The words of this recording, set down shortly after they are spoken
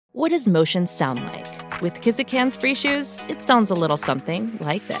What does motion sound like? With Kizikans free shoes, it sounds a little something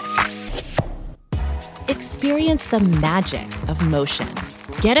like this. Experience the magic of motion.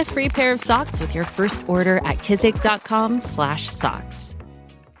 Get a free pair of socks with your first order at kizik.com/socks.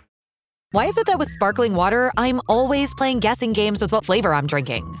 Why is it that with sparkling water, I'm always playing guessing games with what flavor I'm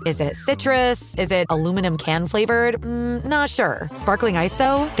drinking? Is it citrus? Is it aluminum can flavored? Not sure. Sparkling Ice,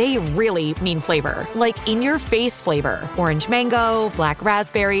 though, they really mean flavor. Like in-your-face flavor. Orange mango, black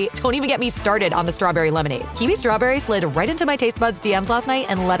raspberry. Don't even get me started on the strawberry lemonade. Kiwi Strawberry slid right into my taste buds DMs last night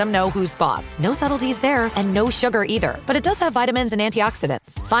and let them know who's boss. No subtleties there, and no sugar either. But it does have vitamins and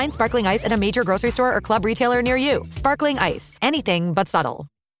antioxidants. Find Sparkling Ice at a major grocery store or club retailer near you. Sparkling Ice. Anything but subtle.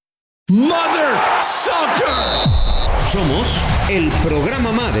 Mother Soccer. Somos el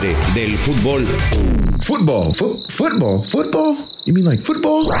programa madre del fútbol. Football. You mean like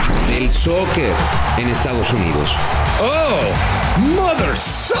football? Del soccer en Estados Unidos. Oh, Mother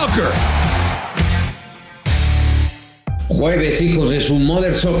Soccer. Jueves, hijos de su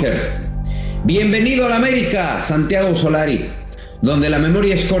Mother Soccer. Bienvenido a la América, Santiago Solari, donde la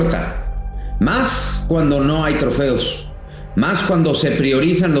memoria es corta. Más cuando no hay trofeos. Más cuando se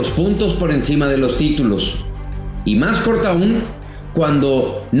priorizan los puntos por encima de los títulos. Y más corta aún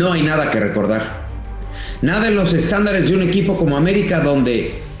cuando no hay nada que recordar. Nada en los estándares de un equipo como América,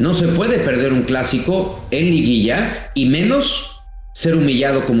 donde no se puede perder un clásico en liguilla y menos ser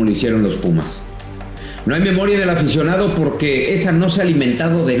humillado como lo hicieron los Pumas. No hay memoria del aficionado porque esa no se ha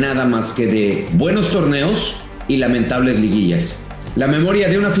alimentado de nada más que de buenos torneos y lamentables liguillas. La memoria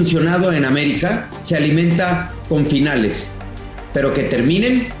de un aficionado en América se alimenta con finales, pero que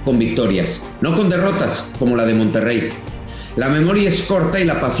terminen con victorias, no con derrotas como la de Monterrey. La memoria es corta y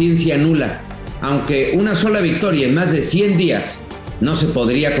la paciencia nula, aunque una sola victoria en más de 100 días no se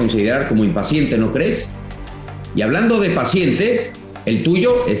podría considerar como impaciente, ¿no crees? Y hablando de paciente, el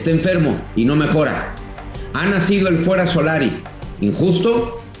tuyo está enfermo y no mejora. Ha nacido el fuera Solari.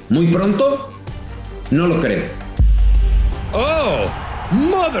 ¿Injusto? ¿Muy pronto? No lo creo. Oh,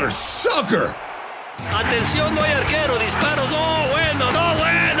 Mother Soccer. Atención, no hay arquero, disparo, no, bueno,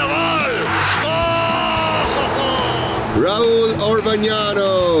 gol. Raúl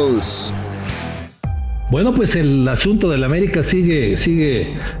Orbañanos. Bueno, pues el asunto del América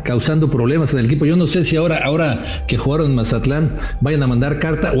sigue causando problemas en el equipo. Yo no sé si ahora que jugaron en Mazatlán vayan a mandar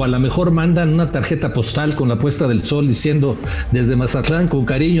carta o a lo mejor mandan una tarjeta postal con la puesta del sol diciendo desde Mazatlán con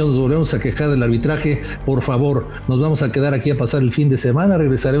cariño nos volvemos a quejar del arbitraje, por favor, nos vamos a quedar aquí a pasar el fin de semana,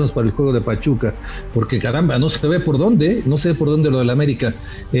 regresaremos para el juego de Pachuca, porque caramba, no se ve por dónde lo del América.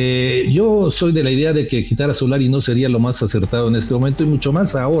 Yo soy de la idea de que quitar a Solari no sería lo más acertado en este momento y mucho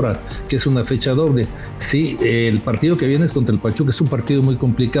más ahora que es una fecha doble. Sí, el partido que viene es contra el Pachuca, es un partido muy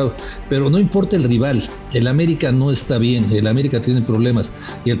complicado, pero no importa el rival, el América no está bien, el América tiene problemas,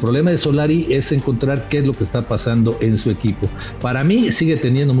 y el problema de Solari es encontrar qué es lo que está pasando en su equipo. Para mí sigue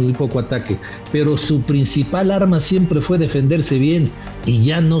teniendo muy poco ataque, pero su principal arma siempre fue defenderse bien, y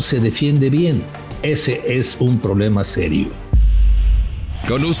ya no se defiende bien. Ese es un problema serio.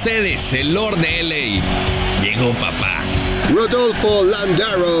 Con ustedes, el Lord de LA. Llegó papá. Rodolfo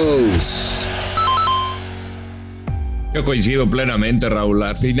Landeros. Yo coincido plenamente, Raúl.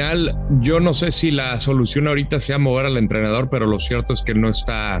 Al final, yo no sé si la solución ahorita sea mover al entrenador, pero lo cierto es que no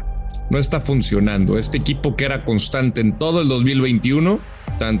está funcionando. Este equipo que era constante en todo el 2021,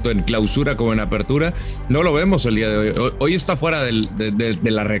 tanto en clausura como en apertura, no lo vemos el día de hoy. Hoy está fuera de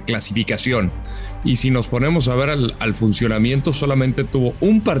la reclasificación. Y si nos ponemos a ver al funcionamiento, solamente tuvo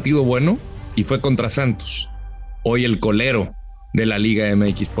un partido bueno y fue contra Santos. Hoy el colero de la Liga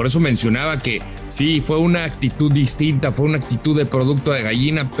MX. Por eso mencionaba que sí, fue una actitud distinta, fue una actitud de producto de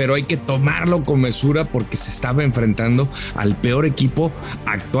gallina, pero hay que tomarlo con mesura porque se estaba enfrentando al peor equipo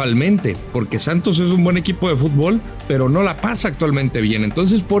actualmente, porque Santos es un buen equipo de fútbol, pero no la pasa actualmente bien.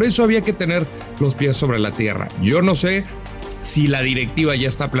 Entonces, por eso había que tener los pies sobre la tierra. Yo no sé si la directiva ya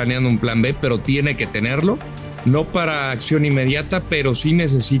está planeando un plan B, pero tiene que tenerlo, no para acción inmediata, pero sí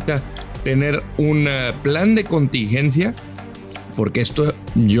necesita tener un plan de contingencia, porque esto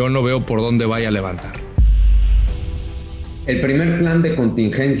yo no veo por dónde vaya a levantar. El primer plan de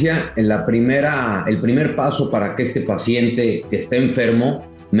contingencia, el primer paso para que este paciente que está enfermo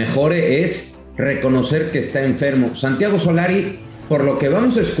mejore es reconocer que está enfermo. Santiago Solari, por lo que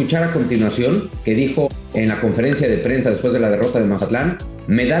vamos a escuchar a continuación, que dijo en la conferencia de prensa después de la derrota de Mazatlán,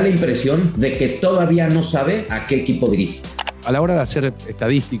 me da la impresión de que todavía no sabe a qué equipo dirige. A la hora de hacer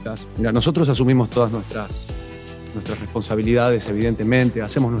estadísticas, mira, nosotros asumimos todas nuestras responsabilidades, evidentemente,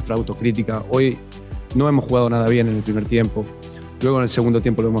 hacemos nuestra autocrítica. Hoy no hemos jugado nada bien en el primer tiempo, luego en el segundo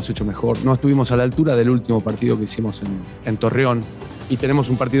tiempo lo hemos hecho mejor. No estuvimos a la altura del último partido que hicimos en Torreón. y tenemos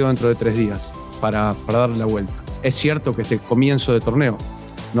un partido dentro de 3 días para darle la vuelta. Es cierto que este comienzo de torneo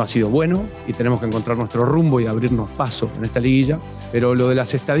no ha sido bueno y tenemos que encontrar nuestro rumbo y abrirnos paso en esta liguilla, pero lo de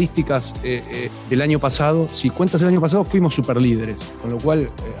las estadísticas del año pasado, si cuentas el año pasado, fuimos superlíderes, con lo cual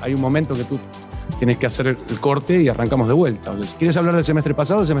hay un momento que tú tienes que hacer el corte y arrancamos de vuelta. O sea, si quieres hablar del semestre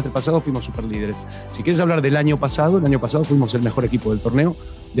pasado, el semestre pasado fuimos superlíderes. Si quieres hablar del año pasado, el año pasado fuimos el mejor equipo del torneo,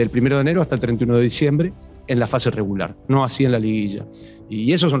 del 1 de enero hasta el 31 de diciembre, en la fase regular, no así en la liguilla.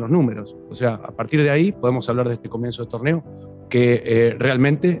 Y esos son los números. O sea, a partir de ahí podemos hablar de este comienzo de torneo que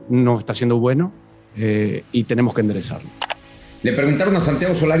realmente no está siendo bueno y tenemos que enderezarlo. Le preguntaron a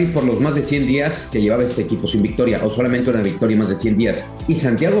Santiago Solari por los más de 100 días que llevaba este equipo sin victoria, o solamente una victoria más de 100 días. Y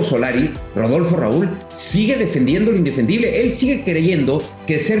Santiago Solari, Rodolfo Raúl, sigue defendiendo lo indefendible. Él sigue creyendo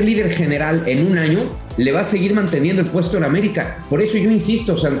que ser líder general en un año le va a seguir manteniendo el puesto en América. Por eso yo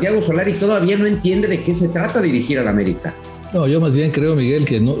insisto, Santiago Solari todavía no entiende de qué se trata dirigir al América. No, yo más bien creo, Miguel,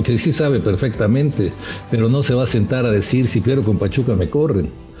 que sí sabe perfectamente, pero no se va a sentar a decir si pierdo con Pachuca me corren.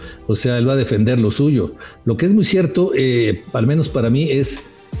 O sea, él va a defender lo suyo. Lo que es muy cierto, al menos para mí, es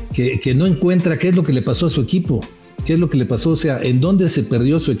que no encuentra qué es lo que le pasó a su equipo. ¿Qué es lo que le pasó? O sea, ¿en dónde se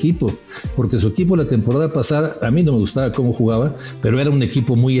perdió su equipo? Porque su equipo la temporada pasada, a mí no me gustaba cómo jugaba, pero era un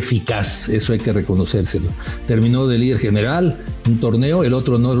equipo muy eficaz, eso hay que reconocérselo. Terminó de líder general, un torneo, el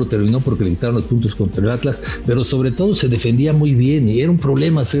otro no lo terminó porque le quitaron los puntos contra el Atlas, pero sobre todo se defendía muy bien y era un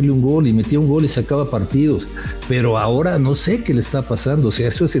problema hacerle un gol y metía un gol y sacaba partidos. Pero ahora no sé qué le está pasando, o sea,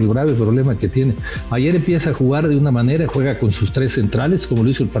 eso es el grave problema que tiene. Ayer empieza a jugar de una manera, juega con sus 3 centrales, como lo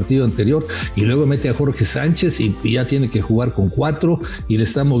hizo el partido anterior, y luego mete a Jorge Sánchez y ya tiene que jugar con 4 y le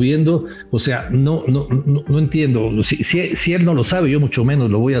está moviendo. O sea, no entiendo. Si él no lo sabe, yo mucho menos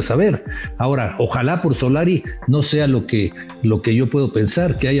lo voy a saber. Ahora, ojalá por Solari no sea lo que yo puedo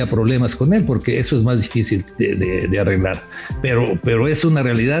pensar, que haya problemas con él, porque eso es más difícil de arreglar. Pero es una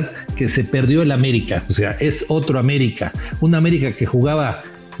realidad que se perdió el América. O sea, es otro América. Una América que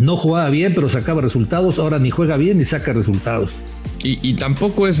no jugaba bien, pero sacaba resultados. Ahora ni juega bien ni saca resultados. Y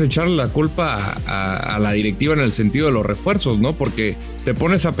tampoco es echarle la culpa a la directiva en el sentido de los refuerzos, ¿no? Porque te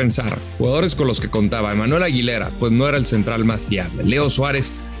pones a pensar, jugadores con los que contaba, Emanuel Aguilera, pues no era el central más fiable. Leo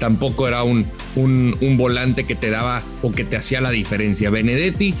Suárez tampoco era un volante que te daba o que te hacía la diferencia.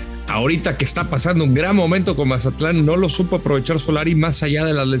 Benedetti, ahorita que está pasando un gran momento con Mazatlán, no lo supo aprovechar Solari más allá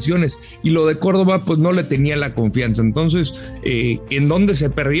de las lesiones. Y lo de Córdoba, pues no le tenía la confianza. Entonces, ¿en dónde se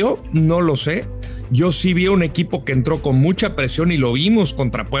perdió? No lo sé. Yo sí vi un equipo que entró con mucha presión y lo vimos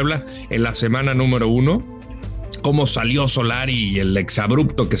contra Puebla en la semana número 1. Cómo salió Solari y el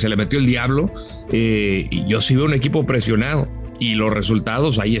exabrupto que se le metió el diablo. Y yo sí veo un equipo presionado. Y los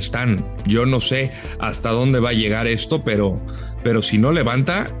resultados ahí están. Yo no sé hasta dónde va a llegar esto, pero si no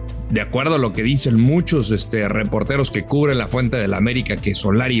levanta, de acuerdo a lo que dicen muchos reporteros que cubren la Fuente del América, que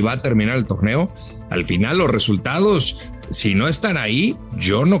Solari va a terminar el torneo, al final los resultados, si no están ahí,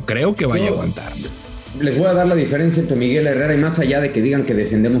 yo no creo que vaya a aguantar. Les voy a dar la diferencia entre Miguel Herrera y más allá de que digan que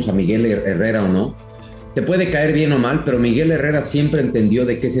defendemos a Miguel Herrera o no, te puede caer bien o mal, pero Miguel Herrera siempre entendió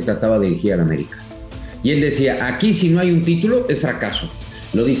de qué se trataba de dirigir al América. Y él decía, aquí si no hay un título es fracaso.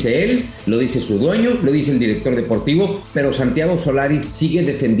 Lo dice él, lo dice su dueño, lo dice el director deportivo, pero Santiago Solari sigue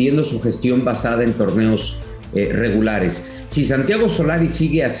defendiendo su gestión basada en torneos regulares. Si Santiago Solari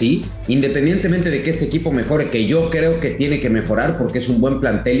sigue así, independientemente de que ese equipo mejore, que yo creo que tiene que mejorar porque es un buen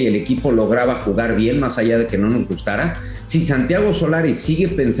plantel y el equipo lograba jugar bien más allá de que no nos gustara, si Santiago Solari sigue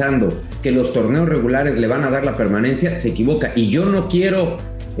pensando que los torneos regulares le van a dar la permanencia, se equivoca. Y yo no quiero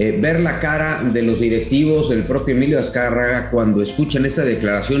ver la cara de los directivos, del propio Emilio Azcárraga, cuando escuchen esta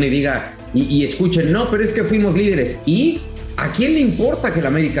declaración y diga, y escuchen, no, pero es que fuimos líderes. ¿Y a quién le importa que el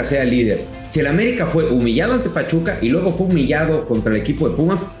América sea líder? Si el América fue humillado ante Pachuca y luego fue humillado contra el equipo de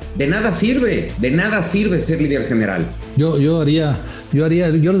Pumas, de nada sirve ser líder general. Yo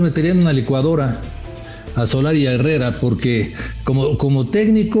los metería en una licuadora a Solari y a Herrera, porque como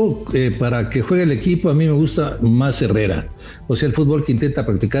técnico, para que juegue el equipo, a mí me gusta más Herrera. O sea, el fútbol que intenta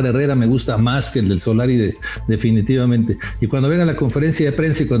practicar Herrera me gusta más que el del Solari, definitivamente. Y cuando venga la conferencia de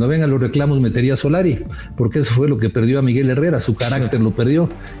prensa y cuando vengan los reclamos, metería a Solari, porque eso fue lo que perdió a Miguel Herrera, su carácter lo perdió.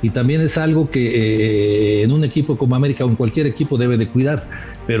 Y también es algo que en un equipo como América o en cualquier equipo debe de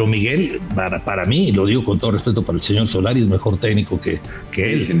cuidar. Pero Miguel, para mí, y lo digo con todo respeto para el señor Solari, es mejor técnico que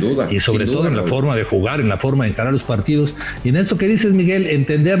él. Sin duda. Y sobre todo en la forma de jugar, en la forma de encarar los partidos. Y en esto que dices, Miguel,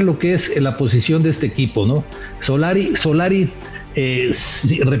 entender lo que es la posición de este equipo, ¿no? Solari,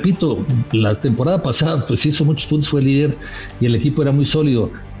 repito, la temporada pasada pues hizo muchos puntos, fue líder y el equipo era muy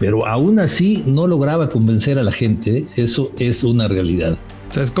sólido, pero aún así no lograba convencer a la gente, ¿eh? Eso es una realidad.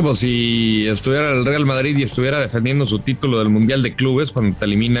 O sea, es como si estuviera el Real Madrid y estuviera defendiendo su título del Mundial de Clubes cuando te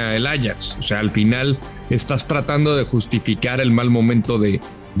elimina el Ajax. O sea, al final estás tratando de justificar el mal momento de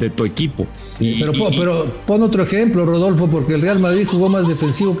tu equipo. Sí, pero pon otro ejemplo, Rodolfo, porque el Real Madrid jugó más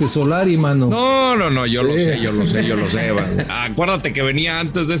defensivo que Solari, mano. No, yo lo sé. Acuérdate que venía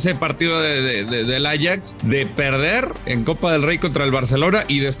antes de ese partido del Ajax de perder en Copa del Rey contra el Barcelona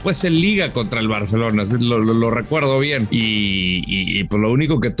y después en Liga contra el Barcelona. Lo recuerdo bien. Y pues lo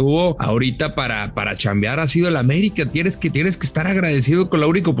único que tuvo ahorita para chambear ha sido el América. Tienes que estar agradecido con la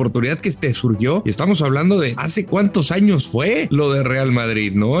única oportunidad que te surgió. Y estamos hablando de hace cuántos años fue lo de Real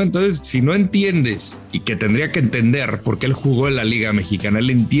Madrid, ¿no? Entonces, si no entiendes, y que tendría que entender porque él jugó en la Liga Mexicana, él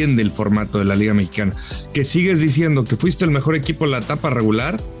entiende el formato de la Liga Mexicana, que sigues diciendo que fuiste el mejor equipo en la etapa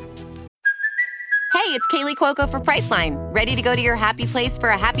regular. Hey, it's Kaylee Cuoco for Priceline. Ready to go to your happy place for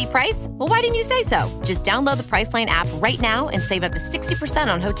a happy price? Well, why didn't you say so? Just download the Priceline app right now and save up to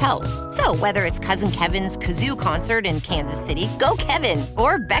 60% on hotels. So whether it's Cousin Kevin's Kazoo Concert in Kansas City, go Kevin,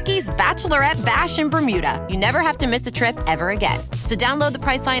 or Becky's Bachelorette Bash in Bermuda, you never have to miss a trip ever again. So download the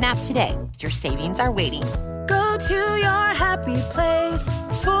Priceline app today. Your savings are waiting. Go to your happy place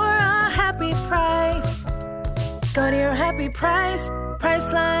for a happy price. Go to your happy price,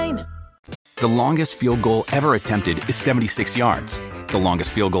 Priceline. The longest field goal ever attempted is 76 yards. The longest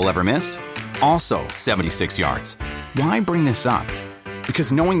field goal ever missed? Also 76 yards. Why bring this up?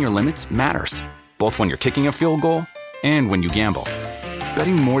 Because knowing your limits matters, both when you're kicking a field goal and when you gamble.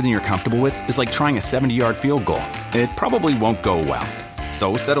 Betting more than you're comfortable with is like trying a 70-yard field goal. It probably won't go well.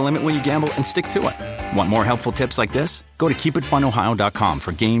 So set a limit when you gamble and stick to it. Want more helpful tips like this? Go to keepitfunohio.com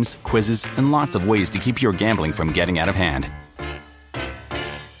for games, quizzes, and lots of ways to keep your gambling from getting out of hand.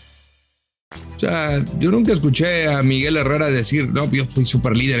 O sea, yo nunca escuché a Miguel Herrera decir, no, yo fui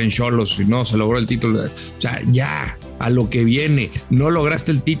super líder en Xolos y no, se logró el título. O sea, ya, a lo que viene, no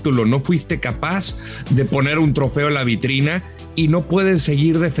lograste el título, no fuiste capaz de poner un trofeo en la vitrina y no puedes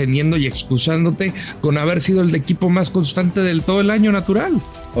seguir defendiendo y excusándote con haber sido el equipo más constante del todo el año natural.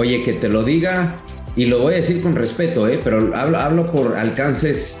 Oye, que te lo diga, y lo voy a decir con respeto, pero hablo por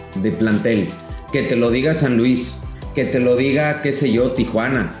alcances de plantel, que te lo diga San Luis, que te lo diga, qué sé yo,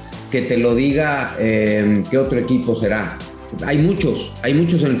 Tijuana, que te lo diga, ¿qué otro equipo será? Hay muchos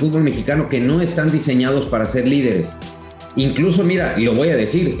en el fútbol mexicano que no están diseñados para ser líderes. Incluso, mira, y lo voy a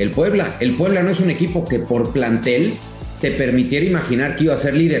decir, el Puebla no es un equipo que por plantel te permitiera imaginar que iba a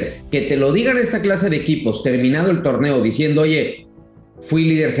ser líder. Que te lo digan esta clase de equipos, terminado el torneo, diciendo, oye, fui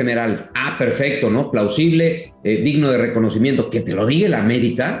líder general. Ah, perfecto, ¿no? Plausible, digno de reconocimiento. Que te lo diga el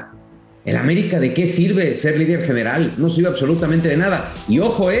América. ¿El América de qué sirve ser líder general? No sirve absolutamente de nada. Y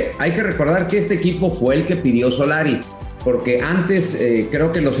ojo, hay que recordar que este equipo fue el que pidió Solari, porque antes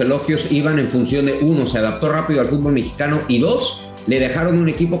creo que los elogios iban en función de, uno, se adaptó rápido al fútbol mexicano, y dos, le dejaron un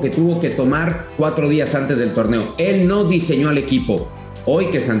equipo que tuvo que tomar 4 días antes del torneo. Él no diseñó al equipo.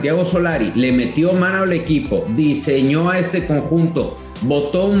 Hoy que Santiago Solari le metió mano al equipo, diseñó a este conjunto,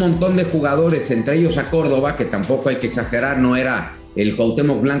 votó un montón de jugadores, entre ellos a Córdoba, que tampoco hay que exagerar, no era el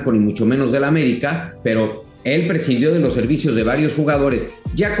Cuauhtémoc Blanco ni mucho menos del América, pero él prescindió de los servicios de varios jugadores.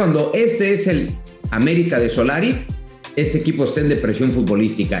 Ya cuando este es el América de Solari, este equipo está en depresión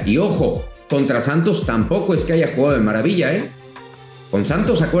futbolística. Y ojo, contra Santos tampoco es que haya jugado de maravilla, Con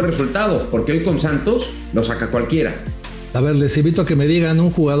Santos sacó el resultado, porque hoy con Santos lo saca cualquiera. A ver, les invito a que me digan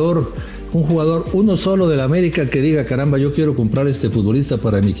un jugador, uno solo del América que diga, caramba, yo quiero comprar este futbolista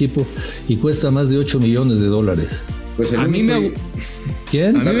para mi equipo y cuesta más de $8 millones. Pues a mí me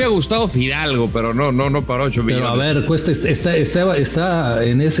 ¿Quién? A mí me ha gustado Fidalgo, pero no para 8 millones. Pero a ver, cuesta, está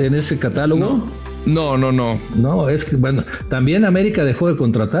en ese catálogo. No. No, es que, bueno, también América dejó de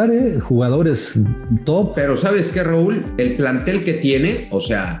contratar jugadores top. Pero ¿sabes qué, Raúl? El plantel que tiene,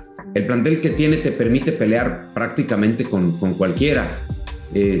 te permite pelear prácticamente con cualquiera.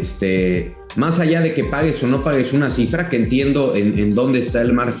 Más allá de que pagues o no pagues una cifra, que entiendo en dónde está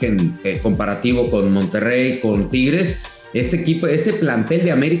el margen comparativo con Monterrey, con Tigres, este plantel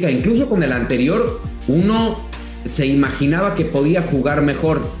de América, incluso con el anterior, uno se imaginaba que podía jugar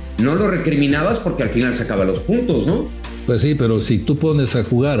mejor. No lo recriminabas porque al final sacaba los puntos, ¿no? Pues sí, pero si tú pones a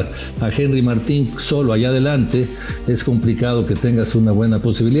jugar a Henry Martín solo allá adelante, es complicado que tengas una buena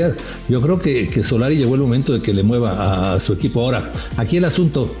posibilidad. Yo creo que Solari llegó el momento de que le mueva a su equipo. Ahora, aquí el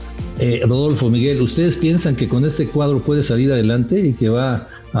asunto, Rodolfo, Miguel, ¿ustedes piensan que con este cuadro puede salir adelante y que va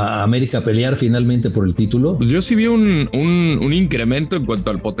a América a pelear finalmente por el título? Yo sí vi un incremento en cuanto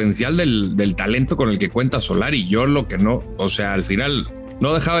al potencial del talento con el que cuenta Solari. Yo lo que no, o sea, al final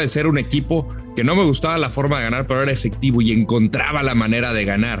no dejaba de ser un equipo que no me gustaba la forma de ganar, pero era efectivo y encontraba la manera de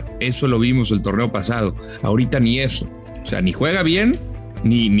ganar. Eso lo vimos el torneo pasado. Ahorita ni eso. O sea, ni juega bien,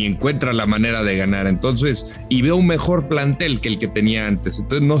 ni encuentra la manera de ganar. Entonces, y veo un mejor plantel que el que tenía antes.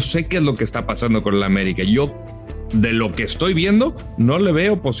 Entonces, no sé qué es lo que está pasando con el América. Yo, de lo que estoy viendo, no le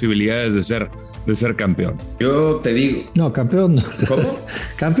veo posibilidades de ser campeón. Yo te digo. No, campeón. ¿Cómo?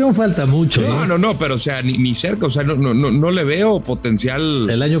 Campeón falta mucho. No, pero o sea, ni cerca, o sea, no le veo potencial.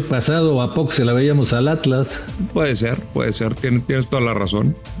 El año pasado a poco se la veíamos al Atlas. Puede ser, tienes toda la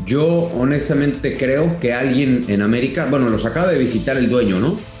razón. Yo honestamente creo que alguien en América, bueno, los acaba de visitar el dueño,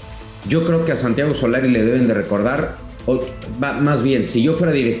 ¿no? Yo creo que a Santiago Solari le deben de recordar, más bien, si yo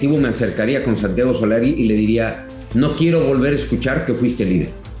fuera directivo me acercaría con Santiago Solari y le diría: no quiero volver a escuchar que fuiste líder.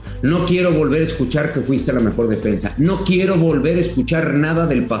 No quiero volver a escuchar que fuiste la mejor defensa. No quiero volver a escuchar nada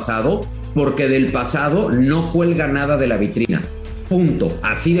del pasado, porque del pasado no cuelga nada de la vitrina. Punto.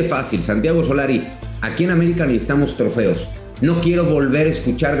 Así de fácil. Santiago Solari, aquí en América necesitamos trofeos. No quiero volver a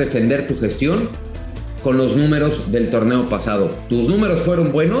escuchar defender tu gestión con los números del torneo pasado. Tus números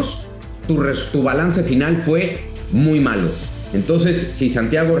fueron buenos, tu balance final fue muy malo. Entonces, si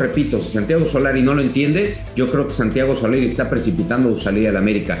Santiago Solari no lo entiende, yo creo que Santiago Solari está precipitando su salida al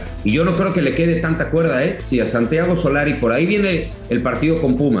América. Y yo no creo que le quede tanta cuerda, ¿eh? Si a Santiago Solari, por ahí viene el partido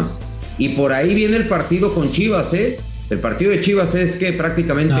con Pumas, y por ahí viene el partido con Chivas, ¿eh? El partido de Chivas es que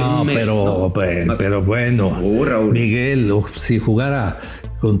prácticamente un mes. Pero bueno, Raúl. Miguel, si jugara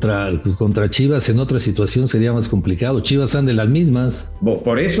contra Chivas en otra situación sería más complicado. Chivas anda en las mismas.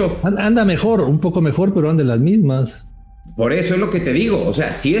 Por eso. Anda mejor, un poco mejor, pero anda en las mismas. Por eso es lo que te digo, o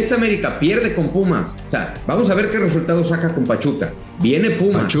sea, si esta América pierde con Pumas, o sea, vamos a ver qué resultado saca con Pachuca. Viene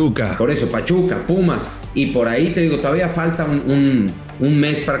Pumas. Pachuca. Por eso, Pachuca, Pumas. Y por ahí te digo, todavía falta un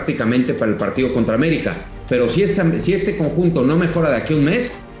mes prácticamente para el partido contra América. Pero si este conjunto no mejora de aquí a un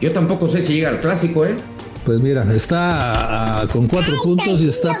mes, yo tampoco sé si llega al clásico, ¿eh? Pues mira, está con 4 puntos y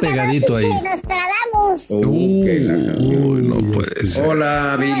está pegadito ahí. No puede ser.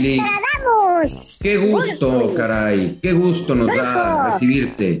 Hola, Billy. Qué gusto, caray. Qué gusto nos da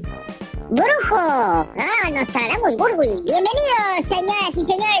recibirte. ¡Brujo! Nos tragamos Burgui. Bienvenidos, señoras y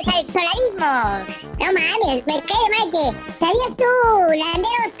señores, al solarismo. No mames, me cae mal que... ¿Sabías tú,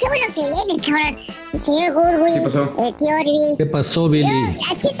 Landeros? Qué bueno que vienes, cabrón. Señor Burgui. ¿Qué pasó? Tío Orbi. ¿Qué pasó, Billy? Yo,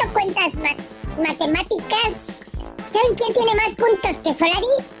 haciendo cuentas matemáticas, ¿saben quién tiene más puntos que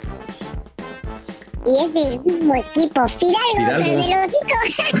Solari? Y es del mismo equipo, Fidalgo. Pero de los hijos.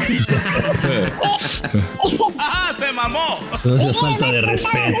 ¡Ah, se mamó! No es falta de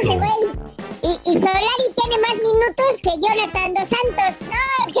respeto. Y Solari tiene más minutos que Jonathan Dos Santos. ¡No,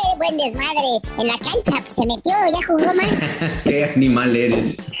 qué buen desmadre! En la cancha pues, se metió, ya jugó más. ¡Qué animal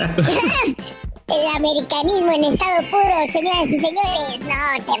eres! El americanismo en estado puro, señoras y señores.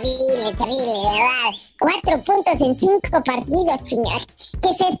 No, terrible, de verdad. 4 puntos en 5 partidos, chingada. ¿Qué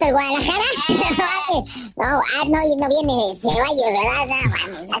es esto, Guadalajara? No viene Ceballos, ¿verdad? No,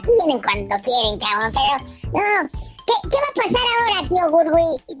 mames, aquí vienen cuando quieren, cabrón. Pero, no. ¿Qué va a pasar ahora, tío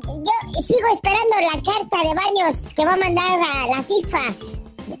Burgui? Yo sigo esperando la carta de baños que va a mandar a la FIFA.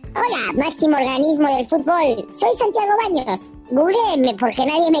 Hola, máximo organismo del fútbol. Soy Santiago Baños. Googleenme porque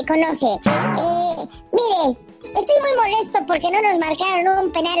nadie me conoce. Mire, estoy muy molesto porque no nos marcaron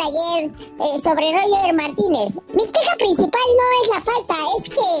un penal ayer sobre Roger Martínez. Mi queja principal no es la falta, es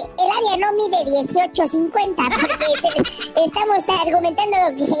que el área no mide 18.50 porque estamos argumentando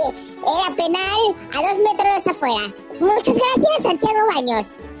que era penal a 2 metros afuera. Muchas gracias, Santiago Baños.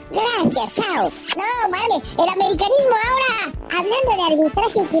 Gracias, chao. No, mames, el americanismo ahora, hablando de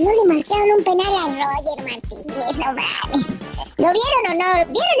arbitraje, que no le marcaron un penal a Roger Martínez, no mames. ¿Lo vieron o no?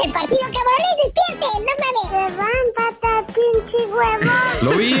 ¿Vieron el partido, cabrones? ¡Despierten! ¡No mames! ¡Levántate, pinche huevón!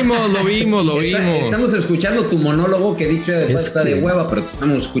 Lo vimos. Estamos escuchando tu monólogo, que dicho después está de hueva, pero te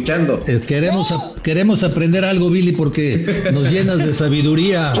estamos escuchando. Queremos aprender algo, Billy, porque nos llenas de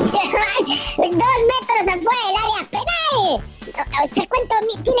sabiduría. 2 metros afuera del área, penal. O sea, ¿cuánto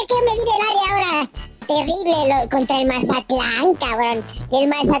tiene que medir el área ahora? Terrible contra el Mazatlán, cabrón. El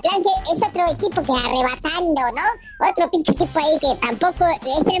Mazatlán que es otro equipo que arrebatando, ¿no? Otro pinche equipo ahí que tampoco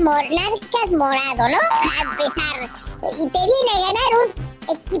es el Monarcas morado, ¿no? A empezar. Y te viene a ganar un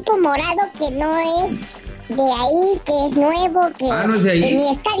equipo morado que no es de ahí, que es nuevo, que no es de ahí. Mi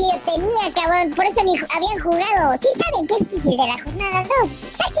estadio tenía, cabrón. Por eso ni habían jugado. Sí saben que este es el de la jornada 2.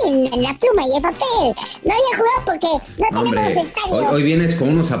 Saquen la pluma y el papel. No había jugado porque no tenemos estadio. Hoy vienes con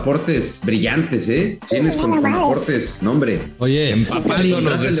unos aportes brillantes, ¿eh? Vienes con aportes, no, hombre. Oye,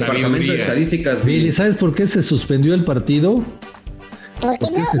 empapándonos de departamento de estadísticas. Billy, ¿sabes por qué se suspendió el partido? Porque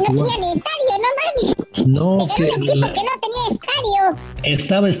no tenía ni estadio, no mames. No, era un equipo que no tenía estadio.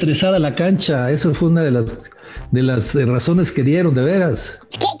 Estaba estresada la cancha, eso fue una de las razones que dieron, de veras.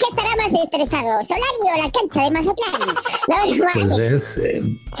 ¿Qué estará más más estresado, Solari o la cancha de Mazatlán? No, Pues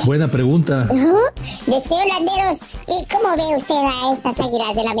buena pregunta. Deseo Landeros, ¿y cómo ve usted a estas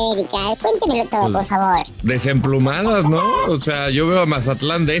Águilas del América? Cuéntemelo todo, por favor. Desemplumadas, ¿no? O sea, yo veo a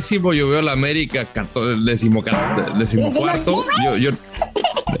Mazatlán 10º, yo veo a la América 14º. Yo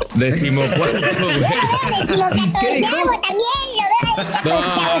 14º, güey. También lo veo.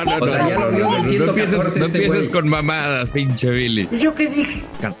 No empieces con mamadas, pinche Billy. ¿Y yo qué dije?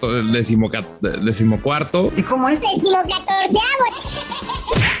 14º. ¿Y cómo es? 14º.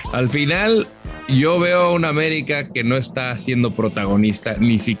 Al final, yo veo a una América que no está siendo protagonista,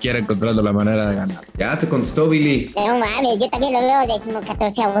 ni siquiera encontrando la manera de ganar. Ya te contestó, Billy. No mames, yo también lo veo 14º,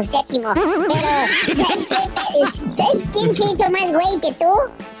 7º. Pero, ¿sabes quién se hizo más güey que tú?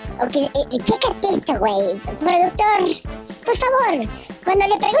 Chécate esto, güey. Productor, por favor. Cuando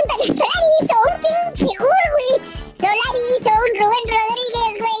le preguntan a Solari, hizo un pinche güey. Solari hizo un Rubén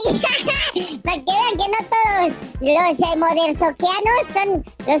Rodríguez, güey. Para que vean que no todos los modersoquianos son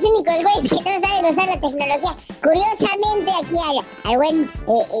los únicos güeyes que no saben usar la tecnología. Curiosamente, aquí al buen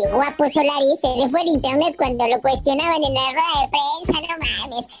guapo Solari se le fue el internet cuando lo cuestionaban en la rueda de prensa. No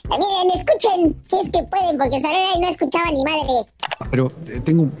mames. También escuchen, si es que pueden, porque Solari no escuchaba ni madre. Pero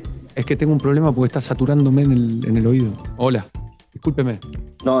tengo un problema porque está saturándome en el oído. Hola, discúlpeme.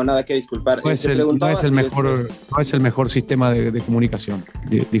 No, nada que disculpar. No es el mejor sistema de comunicación.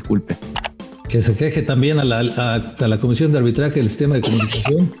 Disculpe. Que se queje también a la Comisión de Arbitraje del Sistema de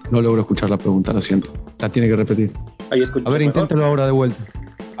Comunicación. No logro escuchar la pregunta, lo siento. La tiene que repetir. A ver, inténtalo ahora de vuelta.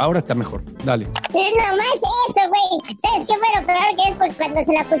 Ahora está mejor, dale. No más eso, güey. ¿Sabes qué fue lo peor que es? Porque cuando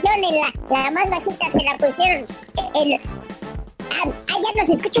se la pusieron en la más bajita, se la pusieron ¿ya nos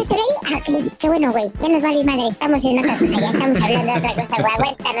escuchas, Solari? Qué bueno, güey. Ya nos vale madre. Estamos en otra cosa. Ya estamos hablando de otra cosa, güey.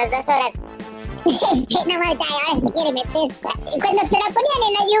 Aguántanos 2 horas. No mames, ahora se quiere meter. Cuando se la ponían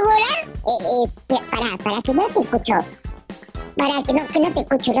en la yugular, para que no te escucho. Para que no te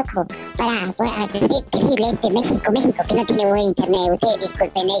escucho, loco. Terrible México, que no tiene buen internet. Ustedes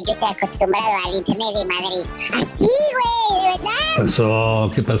disculpen, yo estoy acostumbrado al internet de Madrid. Así, güey, de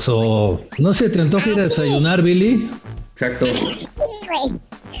verdad. ¿Qué pasó? ¿No se te antoja ir a desayunar, Billy? Exacto. Sí, güey.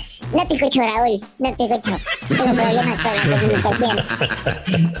 No te escucho, Raúl. No te escucho. Tengo problemas con la comunicación.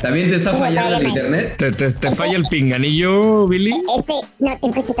 ¿También te está fallando el internet? ¿Te falla el pinganillo, Billy? No te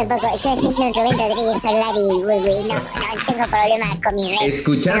escucho tampoco. Estoy haciendo el Rubén Rodríguez Solari, güey. No tengo problemas con mi red.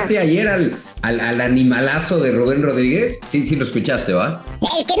 ¿Escuchaste ayer al animalazo de Rubén Rodríguez? Sí, lo escuchaste, ¿va?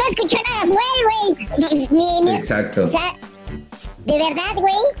 El que no escuchó nada fue el güey. Exacto. O sea, de verdad,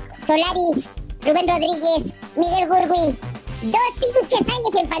 güey. Solari, Rubén Rodríguez, Miguel Gurgui. 2 pinches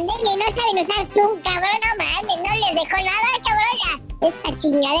años en pandemia y no saben usar Zoom, cabrón, no mames, no les dejó nada, cabrón, ya. Esta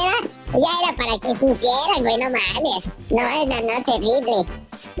chingadera ya era para que supieran, güey, no mames. No, terrible.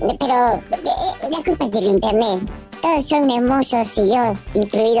 Pero la culpa es del internet. Todos son hermosos y yo,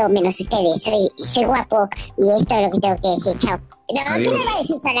 incluido menos ustedes. Soy guapo y esto es lo que tengo que decir, chao. No, ¿qué me va a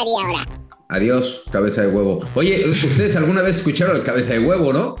decir Solari ahora? Adiós, cabeza de huevo. Oye, ¿ustedes alguna vez escucharon el cabeza de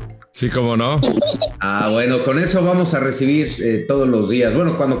huevo, no? Sí, cómo no. Bueno, con eso vamos a recibir todos los días.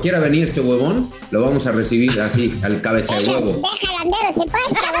 Bueno, cuando quiera venir este huevón, lo vamos a recibir así, al cabeza de huevo. Deja Landeros en paz,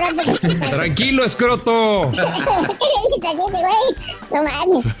 cabrón. Tranquilo, escroto. ¿Qué le dices a ese güey? No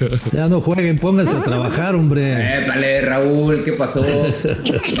mames. Ya no jueguen, pónganse a trabajar, hombre. Vale, Raúl, ¿qué pasó? ¿Qué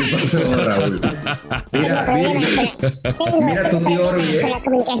pasó, Raúl? Mira tu tío con la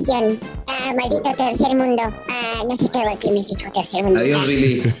comunicación. Maldito tercer mundo. No sé qué hago aquí en México, tercer mundo. Adiós,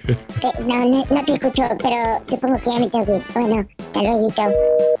 Billy. No te escucho, pero supongo que ya me tengo que ir. Bueno, hasta luego.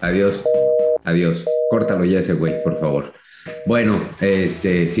 Adiós. Córtalo ya ese güey, por favor. Bueno,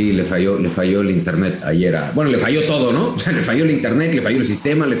 sí, le falló el internet ayer. Bueno, le falló todo, ¿no? O sea, le falló el internet, le falló el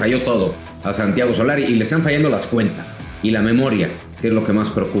sistema, le falló todo a Santiago Solari y le están fallando las cuentas y la memoria, que es lo que más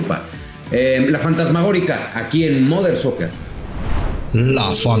preocupa. La fantasmagórica aquí en Mother Soccer.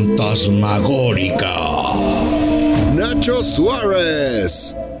 La fantasmagórica. Nacho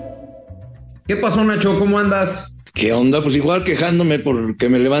Suárez. ¿Qué pasó, Nacho? ¿Cómo andas? ¿Qué onda? Pues igual quejándome porque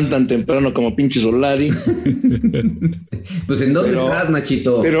me levantan temprano como pinche Solari. Pues ¿en dónde estás,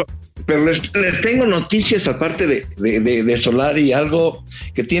 Nachito? Pero les tengo noticias aparte de Solari, algo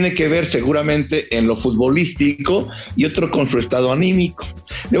que tiene que ver seguramente en lo futbolístico y otro con su estado anímico.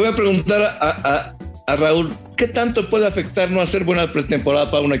 Le voy a preguntar a Raúl, ¿qué tanto puede afectar no hacer buena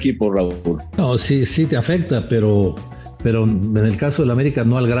pretemporada para un equipo, Raúl? No, sí te afecta, pero en el caso del América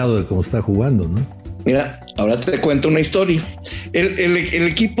no al grado de cómo está jugando, ¿no? Mira, ahora te cuento una historia. El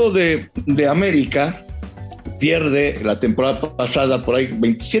equipo de América pierde la temporada pasada por ahí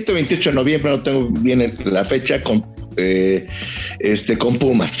 27 o 28 de noviembre, no tengo bien la fecha, con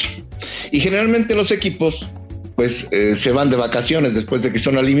Pumas. Y generalmente los equipos pues se van de vacaciones después de que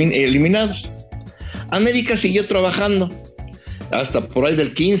son eliminados. América siguió trabajando hasta por ahí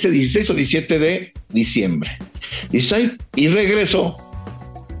del 15, 16 o 17 de diciembre. Y regresó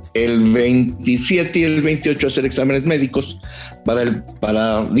el 27 y el 28 a hacer exámenes médicos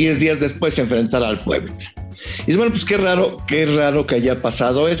para 10 días después enfrentar al Puebla. Y bueno, pues qué raro que haya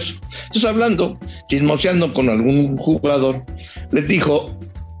pasado eso. Entonces chismoseando con algún jugador, les dijo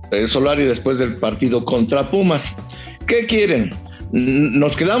Solari después del partido contra Pumas, ¿qué quieren?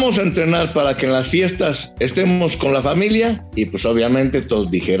 ¿Nos quedamos a entrenar para que en las fiestas estemos con la familia? Y pues obviamente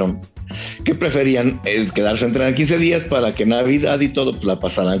todos dijeron que preferían quedarse a entrenar 15 días para que Navidad y todo pues la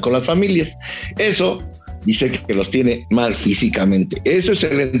pasaran con las familias. Eso dice que los tiene mal físicamente. Eso es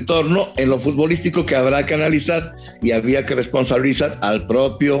el entorno en lo futbolístico que habrá que analizar y habría que responsabilizar al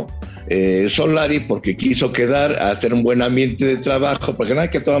propio Solari, porque quiso quedar a hacer un buen ambiente de trabajo, porque nada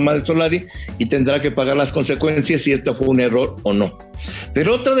que tomar más de Solari y tendrá que pagar las consecuencias si esto fue un error o no.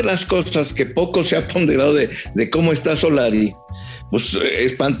 Pero otra de las cosas que poco se ha ponderado de cómo está Solari, pues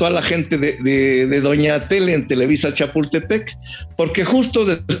espantó a la gente de Doña Tele en Televisa Chapultepec, porque justo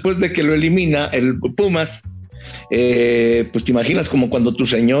después de que lo elimina el Pumas, pues te imaginas como cuando tu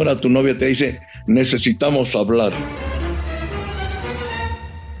señora, tu novia te dice, necesitamos hablar.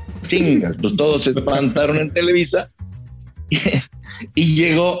 Chingas, pues todos se espantaron en Televisa y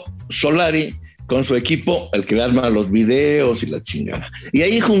llegó Solari con su equipo, el que arma los videos y la chingada. Y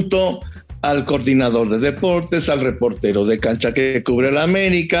ahí juntó al coordinador de deportes, al reportero de cancha que cubre la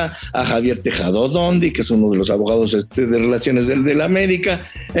América, a Javier Tejado Dondi, que es uno de los abogados de relaciones de la América,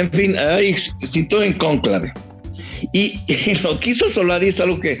 en fin, ahí citó en cónclave. Y lo que hizo Solari es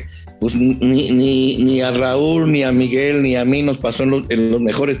algo que pues ni a Raúl, ni a Miguel, ni a mí nos pasó en los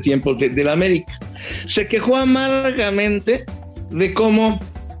mejores tiempos de la América. Se quejó amargamente de cómo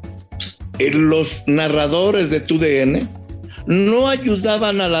los narradores de TUDN no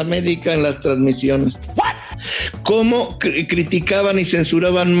ayudaban a la América en las transmisiones. Cómo criticaban y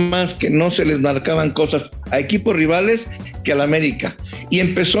censuraban más, que no se les marcaban cosas a equipos rivales que a la América. Y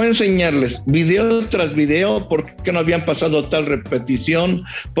empezó a enseñarles video tras video por qué no habían pasado tal repetición,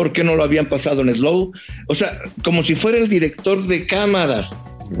 por qué no lo habían pasado en slow. O sea, como si fuera el director de cámaras.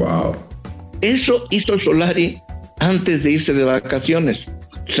 Wow. Eso hizo Solari antes de irse de vacaciones.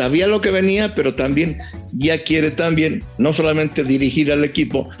 Sabía lo que venía, pero también ya quiere también no solamente dirigir al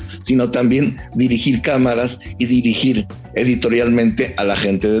equipo, sino también dirigir cámaras y dirigir editorialmente a la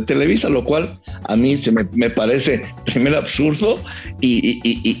gente de Televisa, lo cual a mí me parece primero absurdo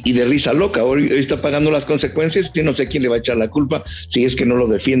y de risa loca. Hoy está pagando las consecuencias y no sé quién le va a echar la culpa si es que no lo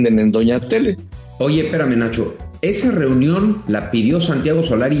defienden en Doña Tele. Oye, espérame, Nacho. ¿Esa reunión la pidió Santiago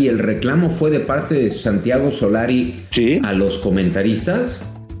Solari y el reclamo fue de parte de Santiago Solari a los comentaristas?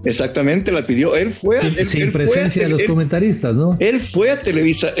 Exactamente, la pidió. Él fue sin presencia de los comentaristas, ¿no? Él fue a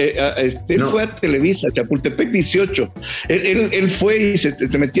Televisa, fue a Televisa, Chapultepec 18. Él fue y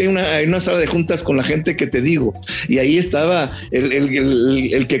se metió en una sala de juntas con la gente que te digo. Y ahí estaba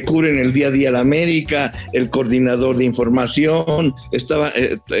el que cubre en el día a día la América, el coordinador de información, estaban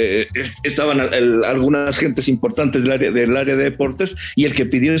algunas gentes importantes del área de deportes, y el que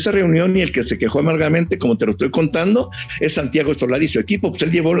pidió esa reunión y el que se quejó amargamente, como te lo estoy contando, es Santiago Solari y su equipo. Pues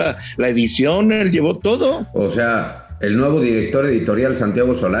él llevó la edición, él llevó todo. O sea, ¿el nuevo director editorial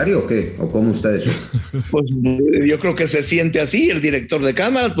Santiago Solari o qué? ¿O cómo está eso? Pues yo creo que se siente así, el director de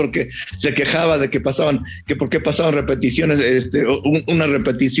cámaras, porque se quejaba de que por qué pasaban repeticiones, una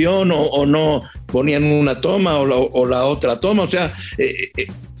repetición o no ponían una toma o la otra toma, o sea,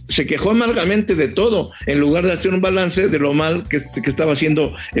 se quejó amargamente de todo, en lugar de hacer un balance de lo mal que estaba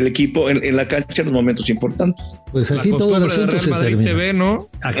haciendo el equipo en la cancha en los momentos importantes. Pues aquí la todo el asunto se termina. TV, ¿no?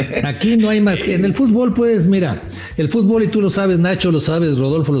 Aquí no hay más que en el fútbol. Puedes, mira, el fútbol, y tú lo sabes, Nacho, lo sabes,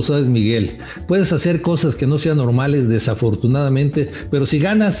 Rodolfo, lo sabes, Miguel, puedes hacer cosas que no sean normales, desafortunadamente, pero si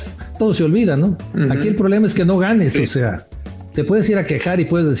ganas, todo se olvida, ¿no? Uh-huh. Aquí el problema es que no ganes, sí. O sea, te puedes ir a quejar y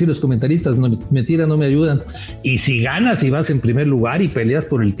puedes decir los comentaristas, no, mentira, no me ayudan. Y si ganas y vas en primer lugar y peleas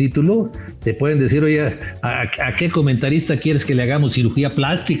por el título, te pueden decir, oye, ¿a qué comentarista quieres que le hagamos cirugía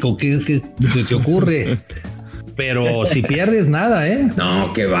plástica o qué es que se te ocurre? Pero si pierdes, nada, ¿eh?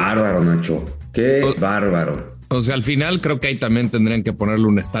 No, qué bárbaro, Nacho. Qué bárbaro. O sea, al final creo que ahí también tendrían que ponerle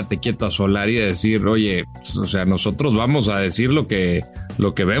un estate quieto a Solari y decir, oye, o sea, nosotros vamos a decir lo que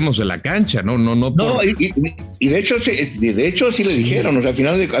vemos en la cancha, no. Y de hecho sí le dijeron, o sea,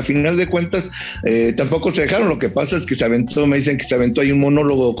 a final de cuentas tampoco se dejaron. Lo que pasa es que me dicen que se aventó ahí un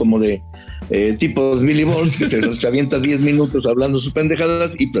monólogo como de tipo Billy Balls, que se avienta 10 minutos hablando sus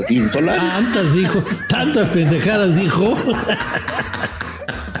pendejadas y platillo Solari. Tantas pendejadas dijo.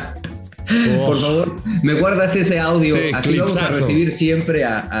 Por favor, me guardas ese audio. Sí, así vamos a recibir siempre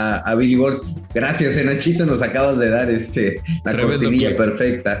a Billy Balls. Gracias, Nachito, nos acabas de dar la cortinilla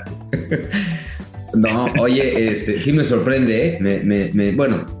perfecta. No, oye, sí me sorprende, ¿eh?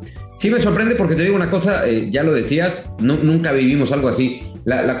 Bueno, sí me sorprende porque te digo una cosa, ya lo decías, nunca vivimos algo así.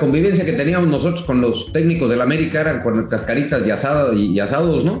 La convivencia que teníamos nosotros con los técnicos del América eran con cascaritas y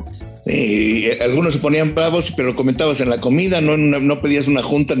asados, ¿no? Sí, algunos se ponían bravos, pero comentabas en la comida, no pedías una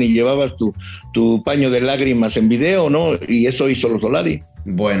junta ni llevabas tu paño de lágrimas en video, ¿no? Y eso hizo los Solari.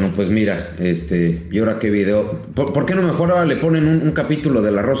 Bueno, pues mira, ¿y ahora qué video? ¿Por qué no mejor ahora le ponen un capítulo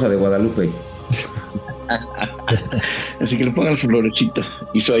de La Rosa de Guadalupe? Así que le pongan su florecita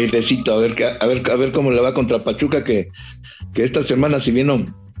y su airecito, a ver cómo le va contra Pachuca, que esta semana, si bien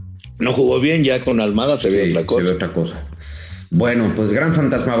no jugó bien, ya con Almada se ve otra cosa. Bueno, pues gran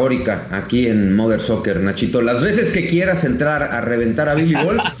fantasmagórica aquí en Mother Soccer, Nachito. Las veces que quieras entrar a reventar a Billy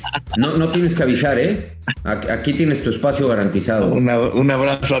Balls, no tienes que avisar, ¿eh? Aquí tienes tu espacio garantizado. Un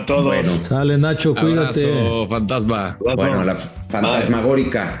abrazo a todos. Bueno, sale, Nacho, cuídate. Abrazo, fantasma. Bueno, la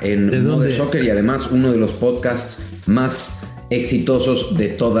fantasmagórica en Mother Soccer y además uno de los podcasts más exitosos de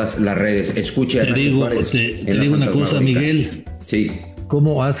todas las redes. Escuche a Nacho Suárez. Te digo una cosa, Miguel. Sí.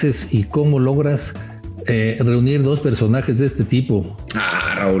 ¿Cómo haces y cómo logras reunir dos personajes de este tipo?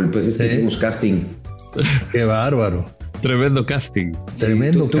 Raúl, pues es que hicimos casting. Qué bárbaro. Tremendo casting.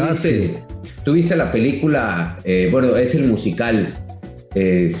 Tremendo casting. ¿Tuviste la película? Bueno, es el musical.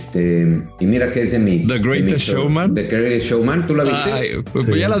 Y mira que es de mis... The Greatest Showman. The Greatest Showman, ¿tú la viste? Ay,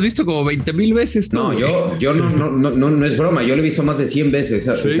 pues ya la has visto como 20,000 veces tú. No, yo no es broma, yo la he visto más de 100 veces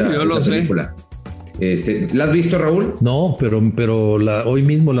esa película. ¿La has visto, Raúl? No, pero hoy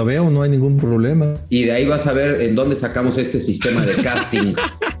mismo la veo, no hay ningún problema. Y de ahí vas a ver en dónde sacamos este sistema de casting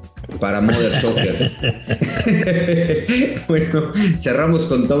para Mother Soccer. Bueno, cerramos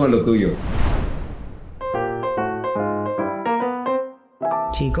con Toma lo tuyo.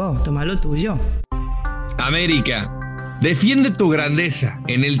 Chico, toma lo tuyo. América, defiende tu grandeza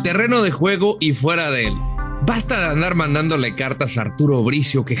en el terreno de juego y fuera de él. Basta de andar mandándole cartas a Arturo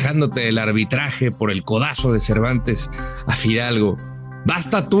Bricio quejándote del arbitraje por el codazo de Cervantes a Fidalgo.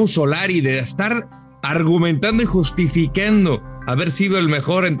 Basta tú, Solari, de estar argumentando y justificando haber sido el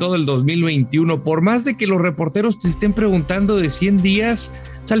mejor en todo el 2021. Por más de que los reporteros te estén preguntando de 100 días,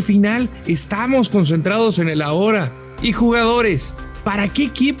 al final estamos concentrados en el ahora. Y jugadores, ¿para qué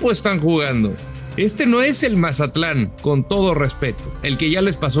equipo están jugando? Este no es el Mazatlán, con todo respeto, el que ya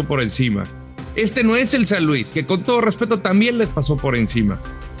les pasó por encima. Este no es el San Luis, que con todo respeto también les pasó por encima.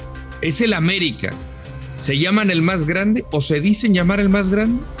 Es el América. ¿Se llaman el más grande o se dicen llamar el más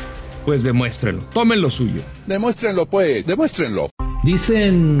grande? Pues demuéstrenlo, tomen lo suyo. Demuéstrenlo pues, demuéstrenlo.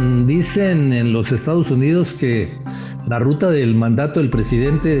 Dicen en los Estados Unidos que la ruta del mandato del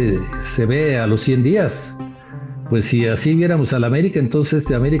presidente se ve a los 100 días. Pues si así viéramos al América,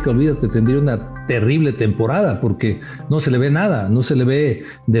 entonces América, olvídate, tendría una terrible temporada porque no se le ve nada, no se le ve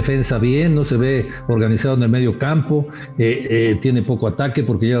defensa bien, no se ve organizado en el medio campo, tiene poco ataque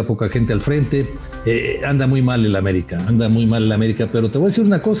porque lleva poca gente al frente, anda muy mal el América, pero te voy a decir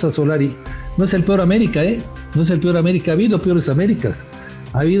una cosa, Solari, no es el peor América, no es el peor América, ha habido peores Américas.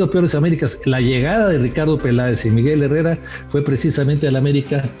 La llegada de Ricardo Peláez y Miguel Herrera fue precisamente al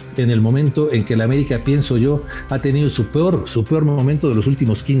América en el momento en que el América, pienso yo, ha tenido su peor momento de los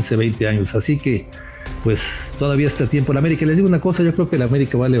últimos 15, 20 años. Así que, pues, todavía está tiempo el América. Les digo una cosa, yo creo que el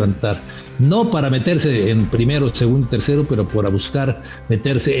América va a levantar. No para meterse en primero, segundo, tercero, pero para buscar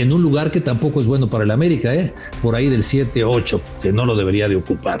meterse en un lugar que tampoco es bueno para el América, por ahí del 7, 8, que no lo debería de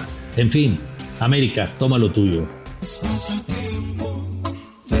ocupar. En fin, América, toma lo tuyo.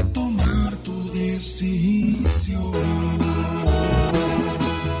 Tomar tu decisión.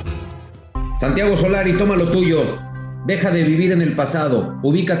 Santiago Solari, toma lo tuyo. Deja de vivir en el pasado.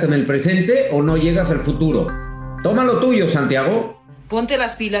 Ubícate en el presente o no llegas al futuro. Toma lo tuyo, Santiago. Ponte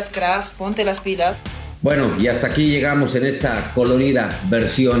las pilas, crack, ponte las pilas. Bueno, y hasta aquí llegamos en esta colorida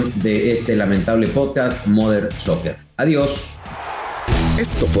versión de este lamentable podcast Mother Soccer. Adiós.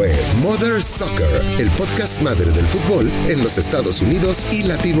 Esto fue Mother Soccer, el podcast madre del fútbol en los Estados Unidos y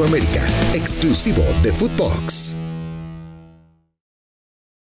Latinoamérica, exclusivo de Footbox.